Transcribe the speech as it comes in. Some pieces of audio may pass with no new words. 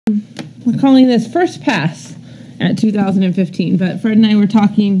We're calling this first pass at 2015, but Fred and I were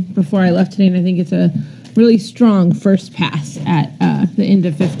talking before I left today, and I think it's a really strong first pass at the end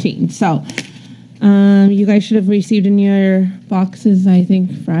of 15. So you guys should have received in your boxes, I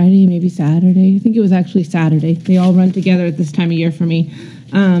think, Friday, maybe Saturday. I think it was actually Saturday. They all run together at this time of year for me.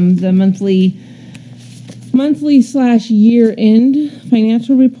 The monthly/year-end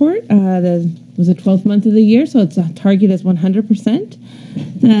financial report. Was the 12th month of the year, so its target is 100%.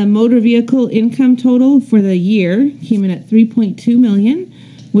 The motor vehicle income total for the year came in at $3.2 million,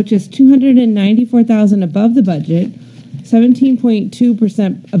 which is $294,000 above the budget,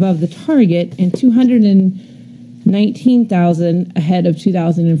 17.2% above the target, and $219,000 ahead of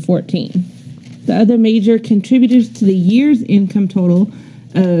 2014. The other major contributors to the year's income total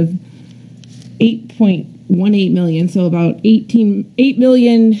of $8.18 million, so about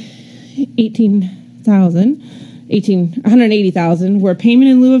 $180,000 were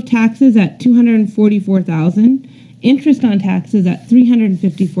payment in lieu of taxes at $244,000, interest on taxes at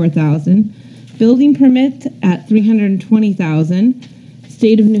 $354,000, building permits at $320,000,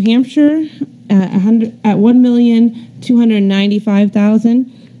 state of New Hampshire at $1,295,000,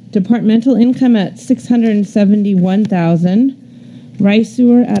 departmental income at $671,000, rice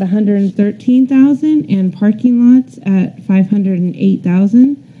sewer at $113,000, and parking lots at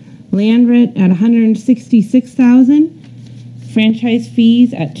 $508,000. Land rent at $166,000, franchise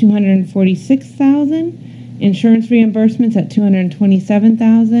fees at $246,000, insurance reimbursements at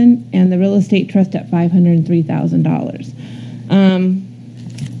 $227,000, and the real estate trust at $503,000.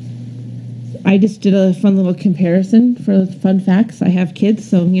 I just did a fun little comparison for fun facts. I have kids,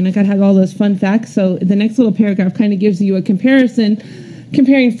 so gotta have all those fun facts. So the next little paragraph kind of gives you a comparison,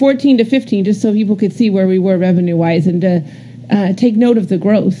 comparing 14 to 15, just so people could see where we were revenue-wise, and to take note of the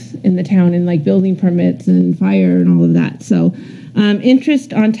growth in the town in like building permits and fire and all of that. So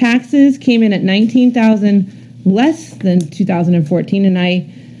interest on taxes came in at $19,000 less than 2014, and I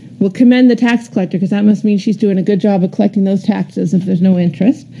will commend the tax collector because that must mean she's doing a good job of collecting those taxes if there's no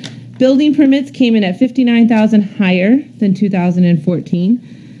interest. Building permits came in at $59,000 higher than 2014.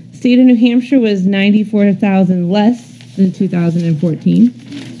 State of New Hampshire was $94,000 less than 2014.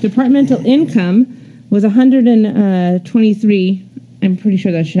 Departmental income was $123,000. I'm pretty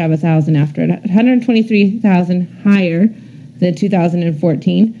sure that should have 1,000 after it. $123,000 higher than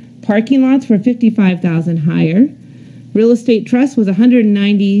 2014. Parking lots were $55,000 higher. Real estate trust was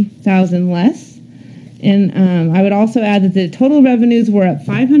 $190,000 less. And I would also add that the total revenues were up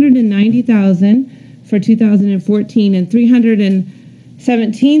 $590,000 for 2014 and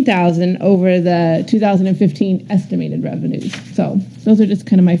 $317,000 over the 2015 estimated revenues. So those are just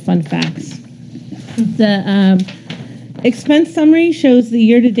kind of my fun facts. The expense summary shows the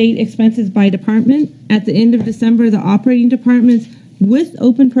year-to-date expenses by department. At the end of December, the operating departments with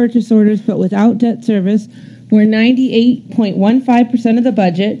open purchase orders but without debt service were 98.15% of the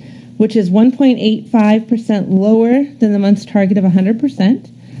budget, which is 1.85% lower than the month's target of 100%.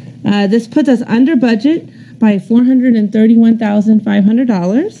 This puts us under budget by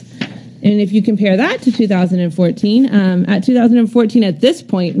 $431,500. And if you compare that to 2014, at 2014 at this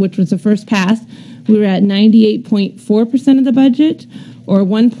point, which was the first pass, we were at 98.4% of the budget, or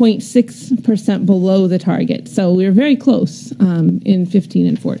 1.6% below the target. So we were very close in 15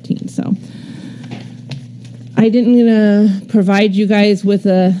 and 14. So I didn't provide you guys with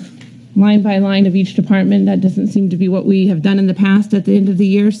a line by line of each department. That doesn't seem to be what we have done in the past at the end of the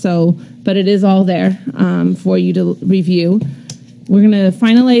year. So, but it is all there for you to review. We're going to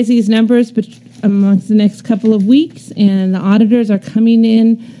finalize these numbers amongst the next couple of weeks, and the auditors are coming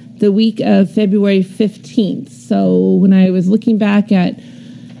in the week of February 15th. So when I was looking back at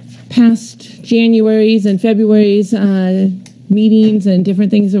past January's and February's meetings and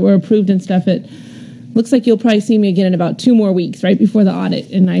different things that were approved and stuff, it looks like you'll probably see me again in about 2 more weeks right before the audit,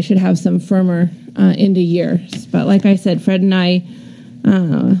 and I should have some firmer end of years. But like I said, Fred and I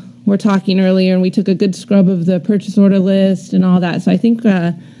were talking earlier, and we took a good scrub of the purchase order list and all that. So I think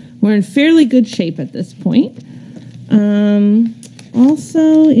we're in fairly good shape at this point.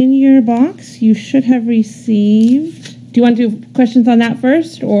 Also, in your box, you should have received... Do you want to do questions on that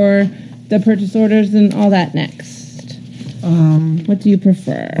first, or the purchase orders and all that next? What do you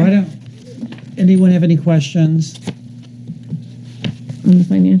prefer? Anyone have any questions on the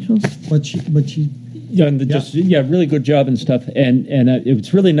financials? Really good job and stuff, and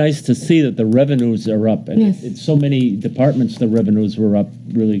it's really nice to see that the revenues are up, and yes. It's so many departments the revenues were up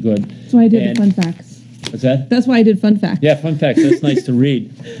really good. That's why I did the fun facts. What's that? That's why I did fun facts. Yeah, fun facts. That's nice to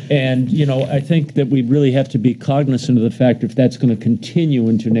read, and I think that we really have to be cognizant of the fact if that's going to continue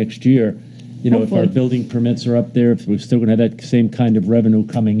into next year, You know, if our Hopefully. building permits are up there, if we're still going to have that same kind of revenue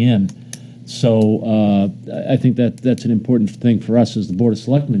coming in. So I think that's an important thing for us as the Board of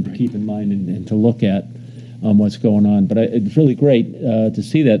Selectmen to keep in mind and to look at what's going on. But it's really great to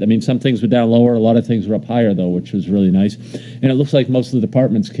see that. I mean, some things were down lower, a lot of things were up higher, though, which was really nice. And it looks like most of the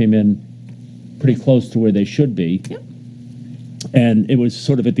departments came in pretty close to where they should be. Yep. And it was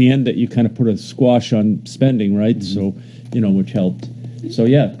sort of at the end that you kind of put a squash on spending, right? Mm-hmm. So, you know, which helped. So,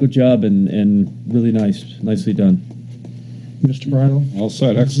 yeah, good job and really nicely done. Mr. Bridle? All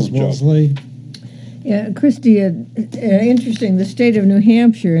set. Mrs. Excellent job. Wellesley? Yeah, Christie, interesting. The state of New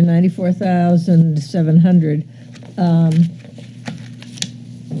Hampshire, 94,700.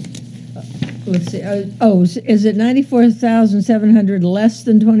 Let's see. Is it 94,700 less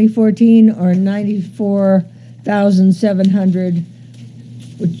than 2014, or 94,700?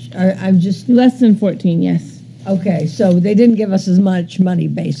 Which I'm just Less than 14, yes. okay. So they didn't give us as much money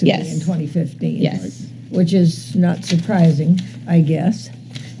basically Yes. in 2015. Yes. Which is not surprising, I guess.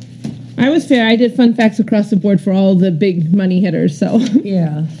 I was fair. I did fun facts across the board for all the big money hitters, so.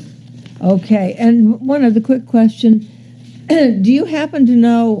 Yeah. Okay. And one other quick question. Do you happen to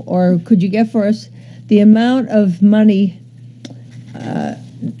know, or could you get for us, the amount of money that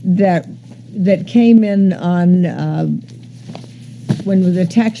came in on when the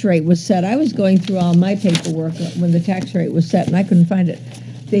tax rate was set? I was going through all my paperwork when the tax rate was set, and I couldn't find it.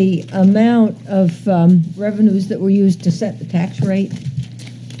 The amount of revenues that were used to set the tax rate.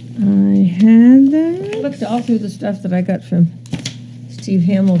 I had I that. looked all through the stuff that I got from Steve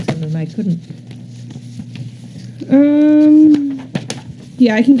Hamilton, and I couldn't.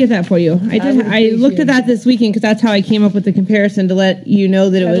 Yeah, I can get that for you. I would looked at appreciate that this weekend because that's how I came up with the comparison to let you know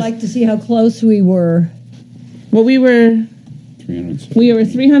that it I'd was. like to see how close we were. Well, we were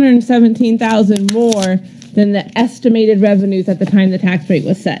 307. 317,000 more than the estimated revenues at the time the tax rate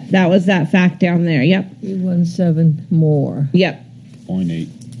was set. That was that fact down there. Yep. 317 more. Yep. 0.8.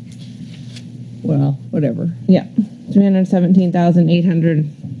 Well, whatever. Yep. 317,800.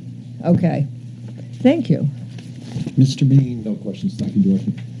 Okay. Thank you. Mr. Bean? No questions. Thank you,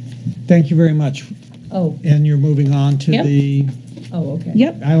 Dorothy. Thank you very much. Oh, And you're moving on to Yep. the, okay.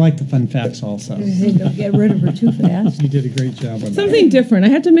 Yep. I like the fun facts also. Don't get rid of her too fast. You did a great job with Something different. I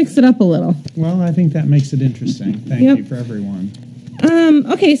had to mix it up a little. that. Well, I think that makes it interesting. Thank Yep. you for everyone.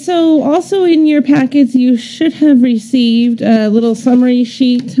 Okay, so also in your packets, you should have received a little summary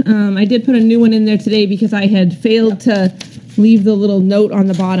sheet. I did put a new one in there today because I had failed to leave the little note on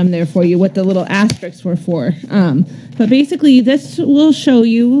the bottom there for you, what the little asterisks were for. But basically, this will show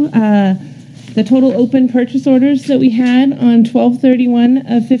you the total open purchase orders that we had on 12/31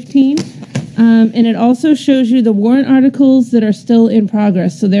 of 15. And it also shows you the warrant articles that are still in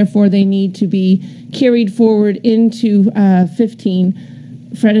progress, so therefore they need to be carried forward into 15.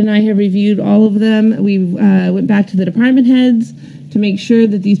 Fred and I have reviewed all of them. We went back to the department heads to make sure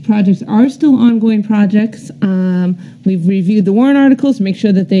that these projects are still ongoing projects. We've reviewed the warrant articles to make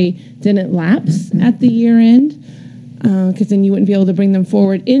sure that they didn't lapse at the year end, because then you wouldn't be able to bring them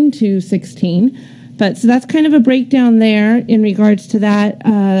forward into 16. But so that's kind of a breakdown there in regards to that.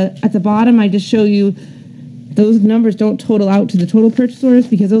 At the bottom, I just show you those numbers don't total out to the total purchase orders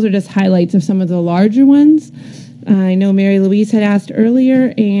because those are just highlights of some of the larger ones. I know Mary Louise had asked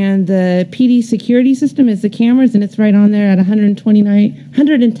earlier, and the PD security system is the cameras, and it's right on there at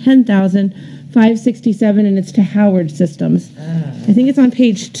 110,567, and it's to Howard Systems. I think it's on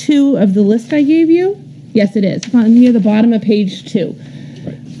page 2 of the list I gave you. Yes, it is. It's on near the bottom of page 2.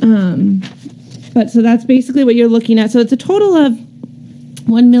 But so that's basically what you're looking at. So it's a total of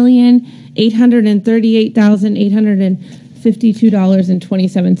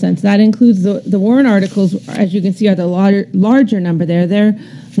 $1,838,852.27. That includes the warrant articles, as you can see, are the larger number there. They're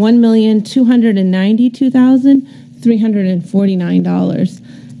 $1,292,349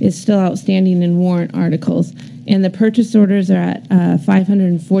 is still outstanding in warrant articles, and the purchase orders are at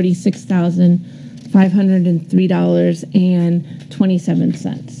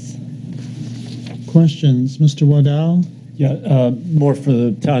 $546,503.27. Questions? Mr. Waddell? Yeah, more for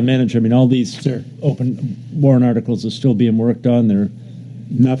the town manager. I mean, all these open warrant articles are still being worked on. They're,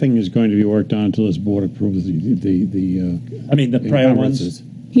 Nothing is going to be worked on until this board approves the I mean, the prior ones. encumbrances.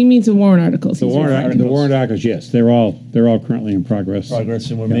 He means the warrant articles. The he's warrant, referring the to. warrant articles, yes, they're all currently in progress.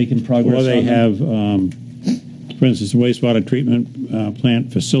 Progress, and we're making progress. Well, they on them. have, for instance, wastewater treatment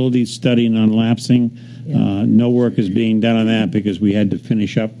plant facility study non-lapsing. No work is being done on that because we had to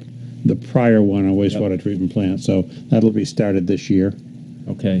finish up the prior one on wastewater treatment plant. So that'll be started this year.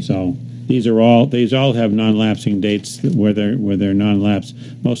 Okay. So these all have non-lapsing dates where they're non-lapse.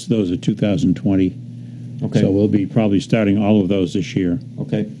 Most of those are 2020. Okay. So we'll be probably starting all of those this year.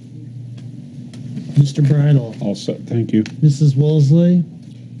 Okay. Mr. Bridle, All set, thank you. Mrs. Woolsey,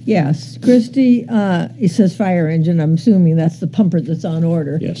 Yes, Christie, it says fire engine. I'm assuming that's the pumper that's on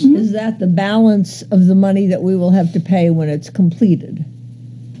order. Yes. Is that the balance of the money that we will have to pay when it's completed?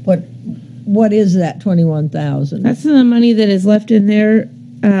 What is that 21,000? That's the money that is left in there.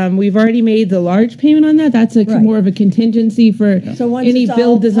 We've already made the large payment on that. That's Right. more of a contingency for So once any it's all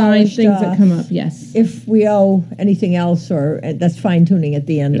build design polished things that off, come up. Yes. If we owe anything else, or that's fine tuning at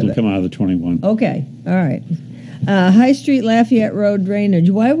the end It'll of it. come out of the 21. Okay, all right. High Street Lafayette Road drainage.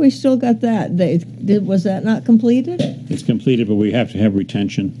 Why have we still got that? Was that not completed? It's completed, but we have to have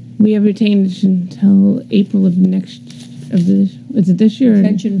retention. We have retained until April of is it this year? or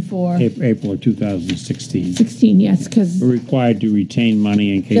Pension for April of 2016. 16, yes, because We're required to retain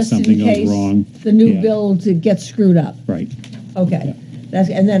money in case just something in goes case wrong. the new Yeah. build gets screwed up. Right. Okay,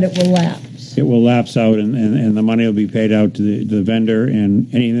 and then it will lapse. It will lapse out, and the money will be paid out to the vendor, and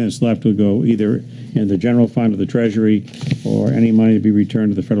anything that's left will go either in the general fund of the Treasury, or any money to be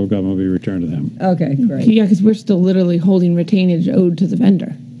returned to the federal government will be returned to them. Okay, great. yeah, because we're still literally holding retainage owed to the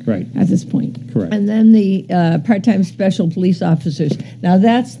vendor Right. at this point. Correct. And then the part-time special police officers. Now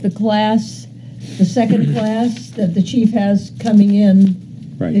that's the second class that the chief has coming in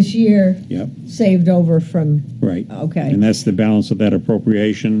Right. this year, Yep. saved over from. Right. Okay. And that's the balance of that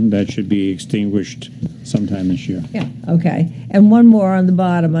appropriation. That should be extinguished sometime this year. Yeah. Okay. And one more on the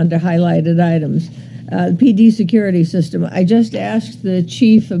bottom under highlighted items. PD security system. I just asked the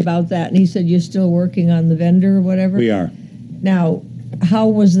chief about that, and he said you're still working on the vendor or whatever. We are. Now, how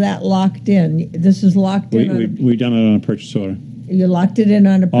was that locked in? This is locked in. We've done it on a purchase order. You locked it in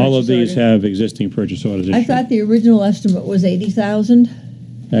on a purchase All of these order? have existing purchase orders I issued. thought the original estimate was 80,000.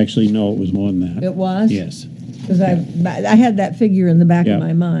 Actually, no, it was more than that. It was? Yes. Because I had that figure in the back Yeah. of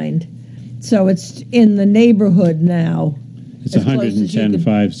my mind. So it's in the neighborhood now. It's As close as you 110, could-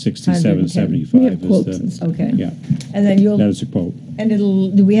 567, 75. We have is quotes the- and stuff. Okay. Yeah, And then that is a quote.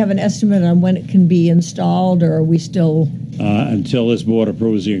 do we have an estimate on when it can be installed, or are we still, Until this board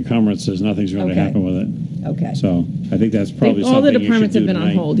approves the encumbrances, nothing's going to Okay. happen with it. okay. So I think that's probably All the something you should departments do have been on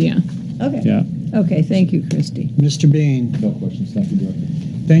tonight. hold, yeah. Okay. Yeah. Okay, thank you, Christy. Mr. Bean. No questions. Thank you, Director.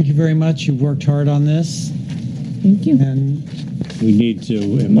 Thank you very much. You've worked hard on this, Thank you. and We need to,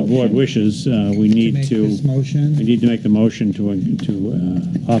 if the board wishes, we to need make to, this motion. we need to make the motion to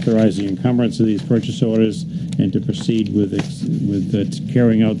authorize the encumbrance of these purchase orders and to proceed with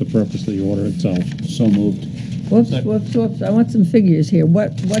carrying out the purpose of the order itself. So moved. Whoops. I want some figures here.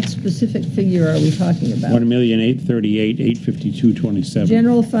 What specific figure are we talking about? 1,838,852.27.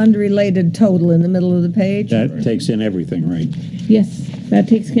 General fund related total in the middle of the page? That takes in everything, right? Yes, that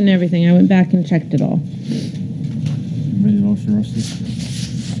takes care of everything. I went back and checked it all. Ready to motion, Rusty?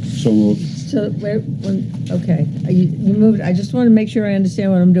 So moved. So, okay, you moved, I just want to make sure I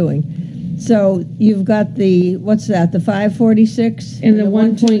understand what I'm doing. So you've got what's that, the 546? And the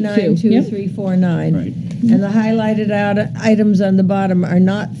 1.2, 1292349. Right. And the highlighted items on the bottom are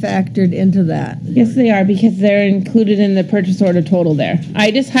not factored into that. Yes, they are, because they're included in the purchase order total there. I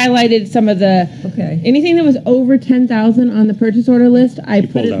just highlighted some of Okay. anything that was over 10,000 on the purchase order list. I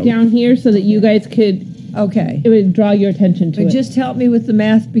put pulled it out. down here so that you guys could, Okay. it would draw your attention to But it. just help me with the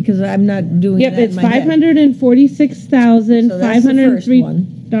math because I'm not doing Yep, that it's in my head.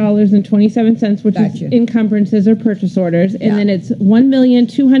 $546,503.27, which Gotcha. is encumbrances or purchase orders, Yeah. and then it's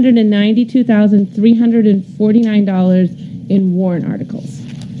 $1,292,349 in warrant articles.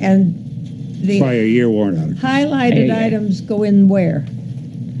 And the Prior year warrant article. highlighted Yeah. items go in where?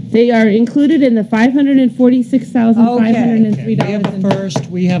 They are included in the $546,503. We have a first,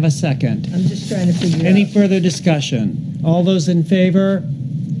 we have a second. I'm just trying to figure Any out. further discussion? All those in favor?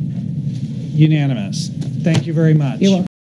 Unanimous. Thank you very much. You're welcome.